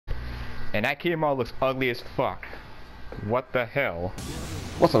And that Kiyomaro looks ugly as fuck. What the hell?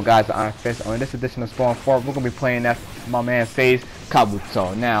 What's up, guys? I'm Fist. On this edition of Spawn 4, we're gonna be playing as my man says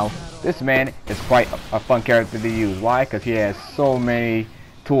Kabuto. Now, this man is quite a fun character to use. Why? Because he has so many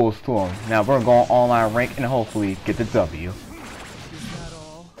tools to him. Now, we're gonna go online rank and hopefully get the W.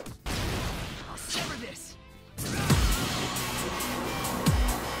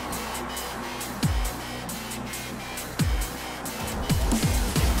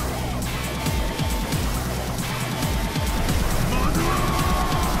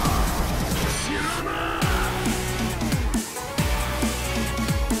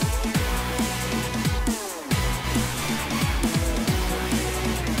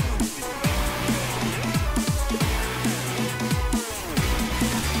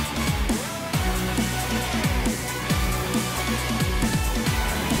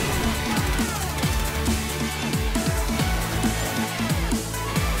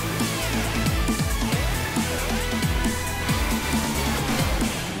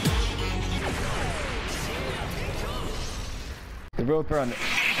 The real threat,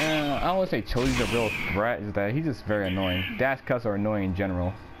 I don't want to say Choji's a real threat, is that he's just very annoying. Dash cuts are annoying in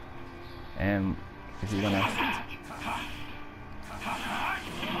general. And is he gonna...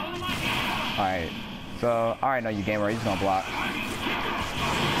 Alright, so I already know you gamer, he's just gonna block.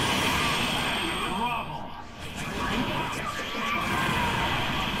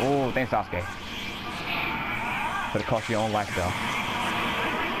 Oh, thanks Sasuke. But it cost you your own life though.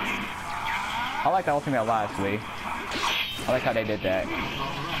 I like that ultimate last week. I like how they did that.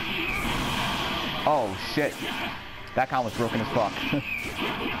 Oh shit. That combo was broken as fuck.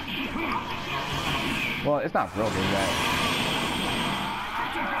 Well, it's not broken yet.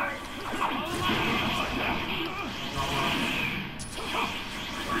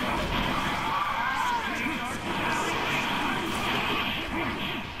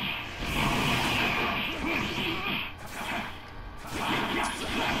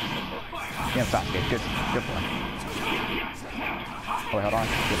 Yeah, stop. Good one. Oh, wait, hold on.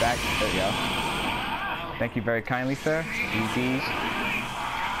 Get back. There you go. Thank you very kindly, sir. GG's.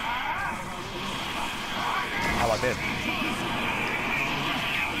 How about this?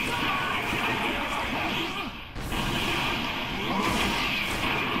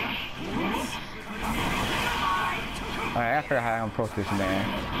 Alright, I forgot how I'm approach this man.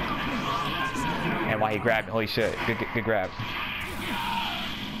 And why he grabbed me. Holy shit. Good grab.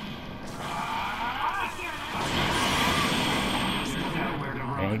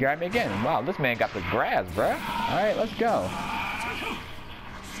 And he grabbed me again. Wow, this man got the grabs, bruh. Alright, let's go.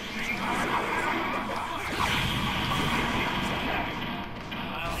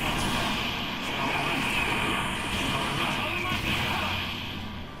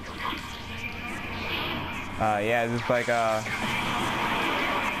 Yeah, it's just like, I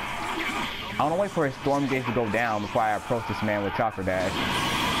want to wait for his storm gauge to go down before I approach this man with chopper dash.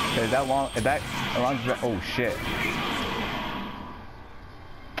 Cause oh shit.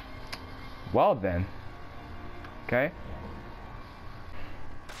 Well then. Okay.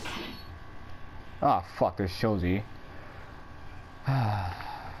 Oh fuck, there's Shoji. I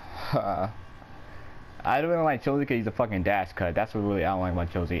don't really like Shoji because he's a fucking dash cut. That's what really I don't like about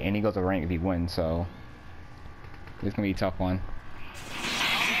Shoji. And he goes to rank if he wins, so this gonna be a tough one.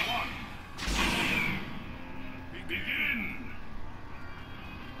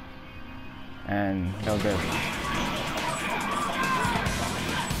 And that was good.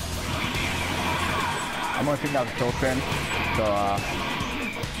 I'm gonna take out the kill spin, so I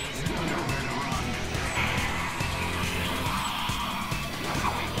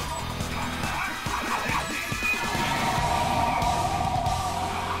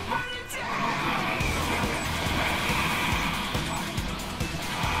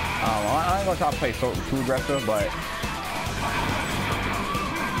ain't gonna try to play so too aggressive, but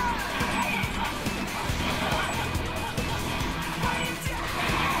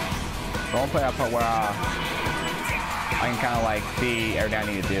don't play that part where I can kind of like see everything I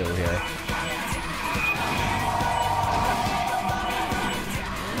need to do here.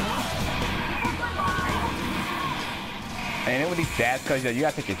 And then with these dash cuts, you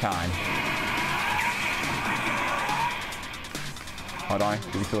gotta take your time. Hold on,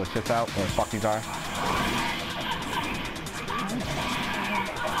 do we see those shits out? Where the fuck these are?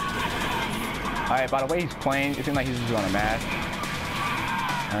 Alright, by the way he's playing, it seems like he's just on a mask.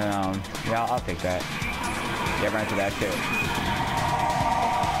 And yeah, I'll take that. Yeah, run into that too.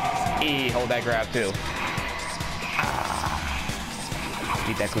 Hold that grab too.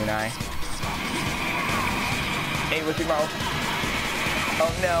 Beat that kunai. Hey, what's your mouth?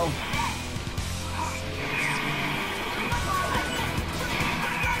 Oh no.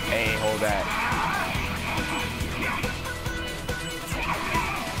 Hey, hold that.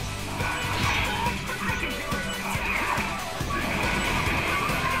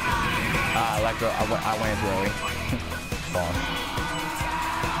 I went too early. Spawn.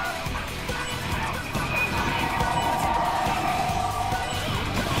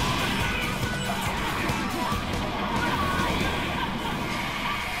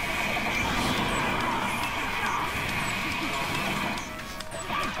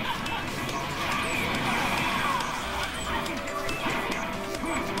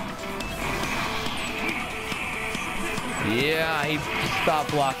 Yeah, he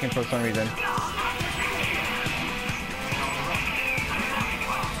stopped blocking for some reason.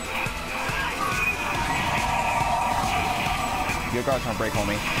 Your guard's gonna break,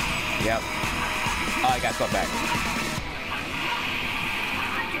 homie. Yep. Oh, I got stuff back.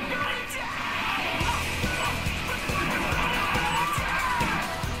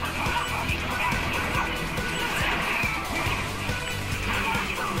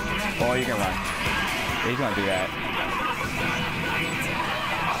 Oh, you can run. He's gonna do that.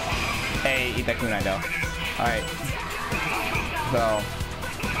 Hey, eat that kunai though. Alright. So,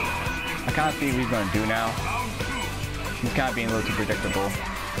 I kind of see what he's gonna do now. He's kind of being a little too predictable.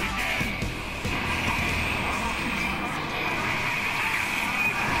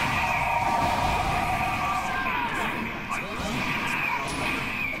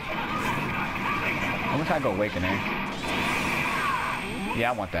 I'm gonna try to go awakening. Yeah,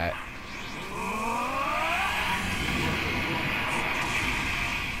 I want that.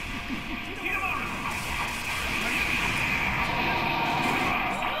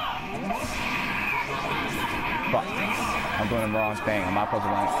 Fuck. I'm doing the wrong thing. I'm not supposed to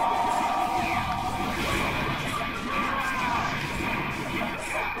run.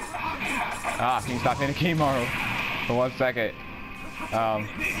 Ah, can you stop hitting Kimaru for 1 second? Don't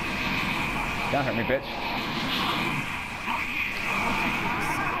hurt me, bitch.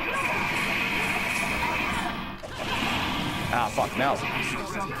 Ah, fuck, no.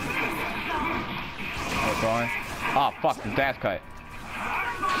 What's going? Ah, fuck, the dash cut.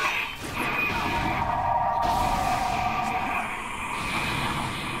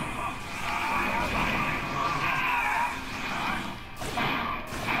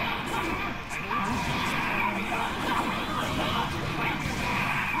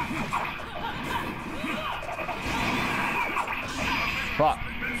 Fuck.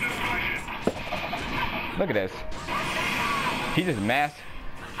 Look at this. He just masked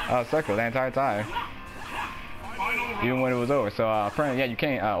circle the entire time. Even when it was over. So apparently, yeah, you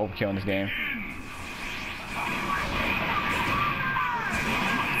can't overkill in this game.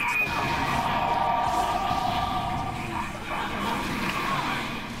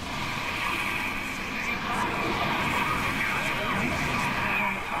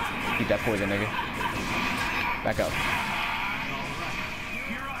 Eat that poison, nigga. Back up.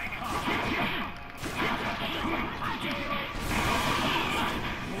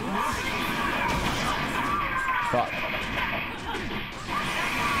 Fuck.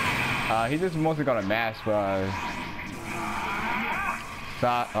 He's just mostly gonna mask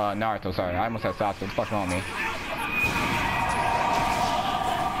Naruto, sorry. I almost said Sasuke. What's fucking wrong with me?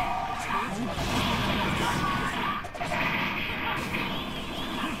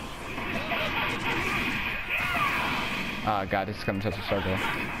 Oh god, this is coming to such a circle.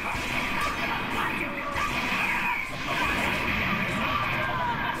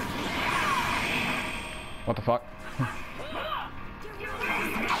 What the fuck?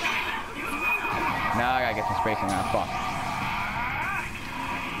 Now I gotta get some spacing now. Fuck.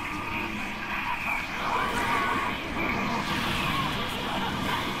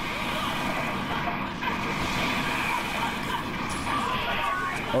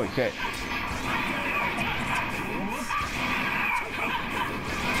 Holy shit.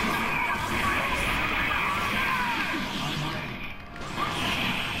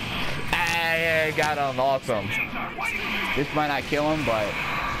 Hey, got him. Awesome. This might not kill him, but...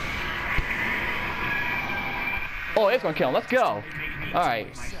 Oh, it's gonna kill him. Let's go. Alright,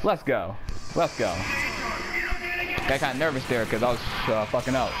 let's go. Let's go. Got kind of nervous there because I was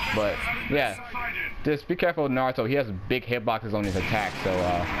fucking up. But, yeah. Just be careful with Naruto. He has big hitboxes on his attack, so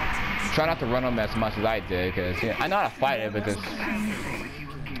try not to run him as much as I did, because yeah, I know how to fight it, but just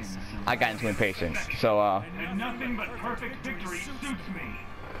I got too impatient. So nothing but perfect victory suits me.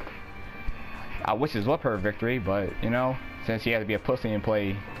 I wish this was perfect victory, but you know, since he had to be a pussy and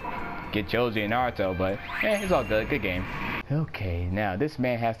play get Joji and Naruto, but it's all good. Good game. Okay, now this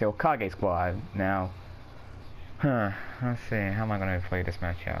man has the Hokage squad. Now, let's see, how am I gonna play this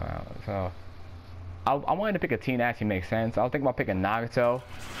match out? So I wanted to pick a team that actually makes sense. I was thinking about picking Nagato,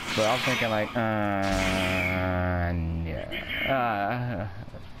 But I was thinking like, yeah.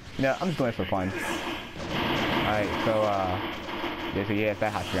 No, I'm just doing it for fun. Alright, so, yeah, so yeah, it's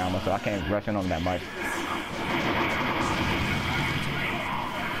that Hashirama, so I can't rush in on that much.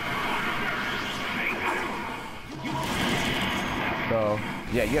 So,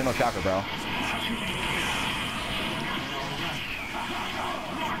 yeah, you got no chakra, bro.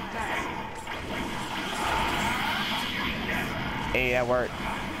 Hey, that worked.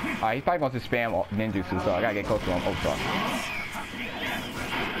 Alright, he's probably going to spam ninjutsu, so I gotta get close to him. Oh, fuck.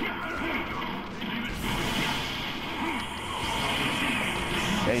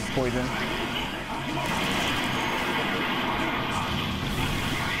 Yeah, he's poison.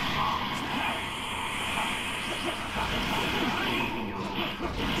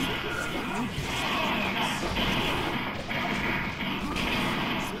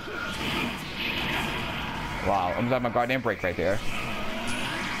 Wow, I almost had my guardian break right there.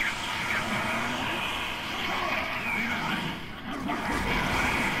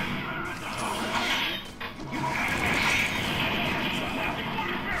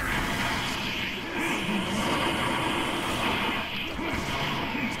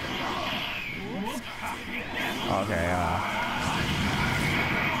 Okay,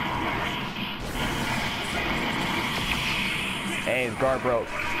 hey, his guard broke.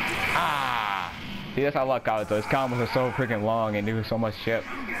 Ah! See, that's how luck got it though. His combos are so freaking long and do so much shit.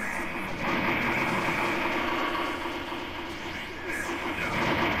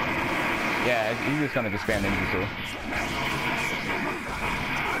 Yeah, he's just gonna just spam ninjutsu.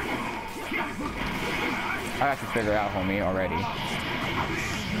 I got to figure it out, homie, already.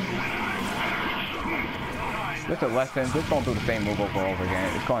 Just a lesson, just don't do the same move over and over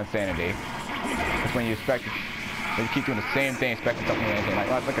again. It's called insanity. It's when you expect, when you keep doing the same thing, expecting something and anything. Like,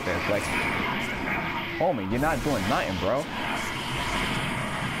 oh, look at this. Like, homie, you're not doing nothing, bro.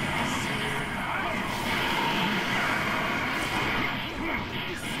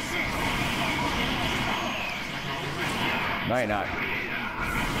 No, you're not.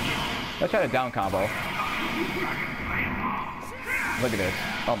 Let's try the down combo. Look at this.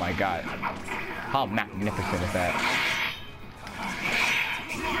 Oh my god. How magnificent is that?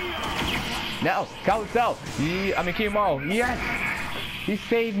 No! Kabuto! I mean, Kimaro! Yes! He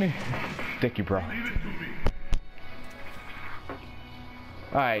saved me! Thank you, bro.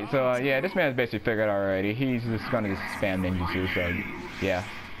 Alright, so yeah, this man's basically figured out already. He's just gonna just spam ninjutsu, so yeah.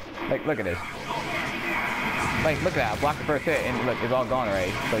 Like, look at this. Like, look at that. I blocked the first hit and look, it's all gone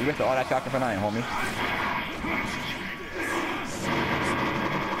already. So you wasted all that chakra for nothing, homie.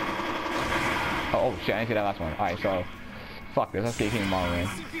 Oh shit, I didn't see that last one. Alright, so fuck this, let's get Kimaru in.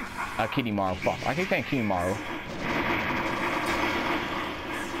 Kimaru, fuck. I keep saying Kimaru.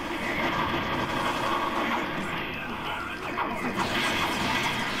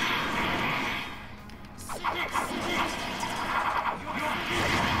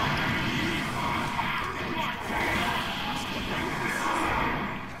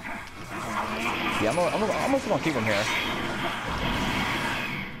 Yeah, I'm just gonna keep him here.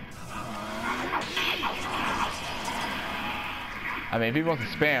 I mean, if he wants to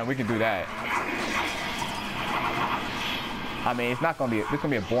spam, we can do that. I mean, it's not gonna be, this is gonna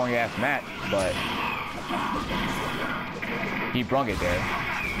be a boring ass match, but he brung it there.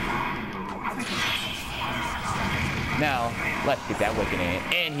 Now, let's get that wicked in.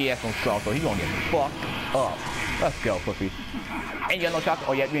 And he has some skull, so he's gonna get fucked up. Let's go, pussy. And you got no chocolate?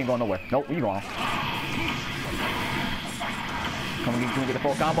 Oh yeah, you ain't going nowhere. Nope, where you going? Can we get the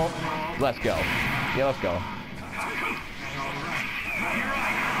full combo? Let's go. Yeah, let's go.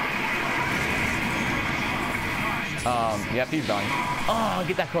 Yep, he's done. Oh,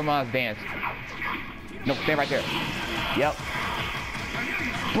 get that Kurama's dance. Nope, stay right there. Yep.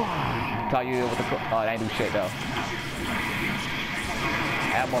 Tell you what the, oh, that ain't do shit though.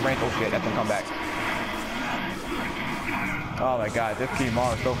 Add more range, oh shit, that's gonna come back. Oh my god, this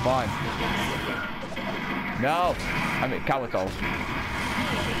Kimaru is so fun. No! I mean, Kabuto.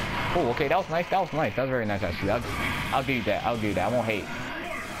 Oh, okay, that was nice, that was nice. That was very nice actually. I'll give you that, I'll give you that, I won't hate.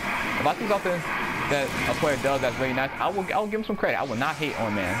 If I see something that a player does that's really nice, I'll give him some credit. I will not hate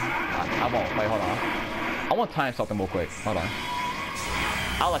on man. I won't. Wait, hold on. I want to time something real quick. Hold on.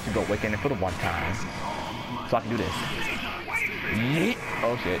 I'll let you go, Wicked, for the one time. So I can do this. Yeet.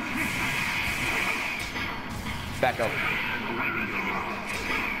 Oh shit. Back up.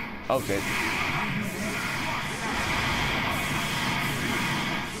 Oh shit.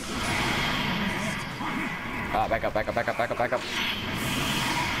 Ah, back up, back up, back up, back up, back up.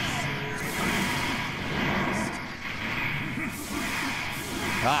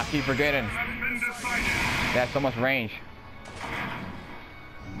 Ah, keep forgetting. They have so much range.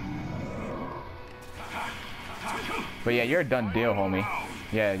 But yeah, you're a done deal, homie.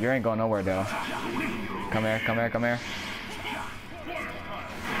 Yeah, you ain't going nowhere though. Come here, come here, come here.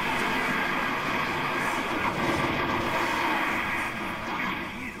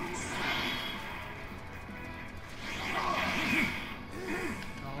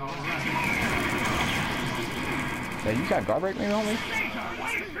 Yeah, you got guard break me, homie?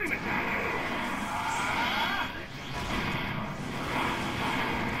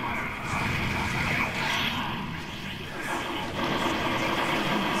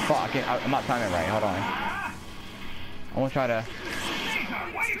 Fuck, I'm not timing right. Hold on. I want to try to...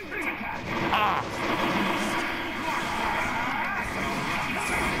 Ah!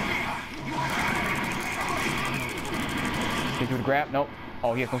 Get you to grab? Nope.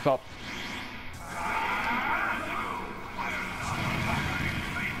 Oh, he has no stop.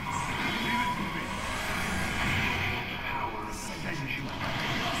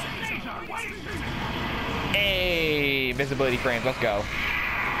 Hey, visibility frames, let's go.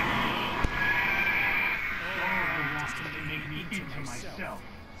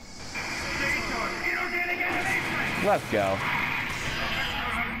 Let's go.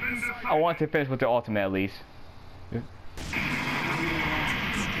 I want to finish with the ultimate at least.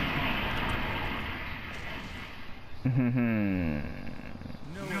 No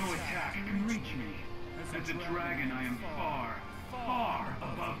attack can reach me. As a dragon, I am far, far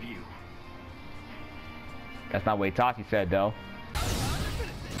above you. That's not what Itachi said though.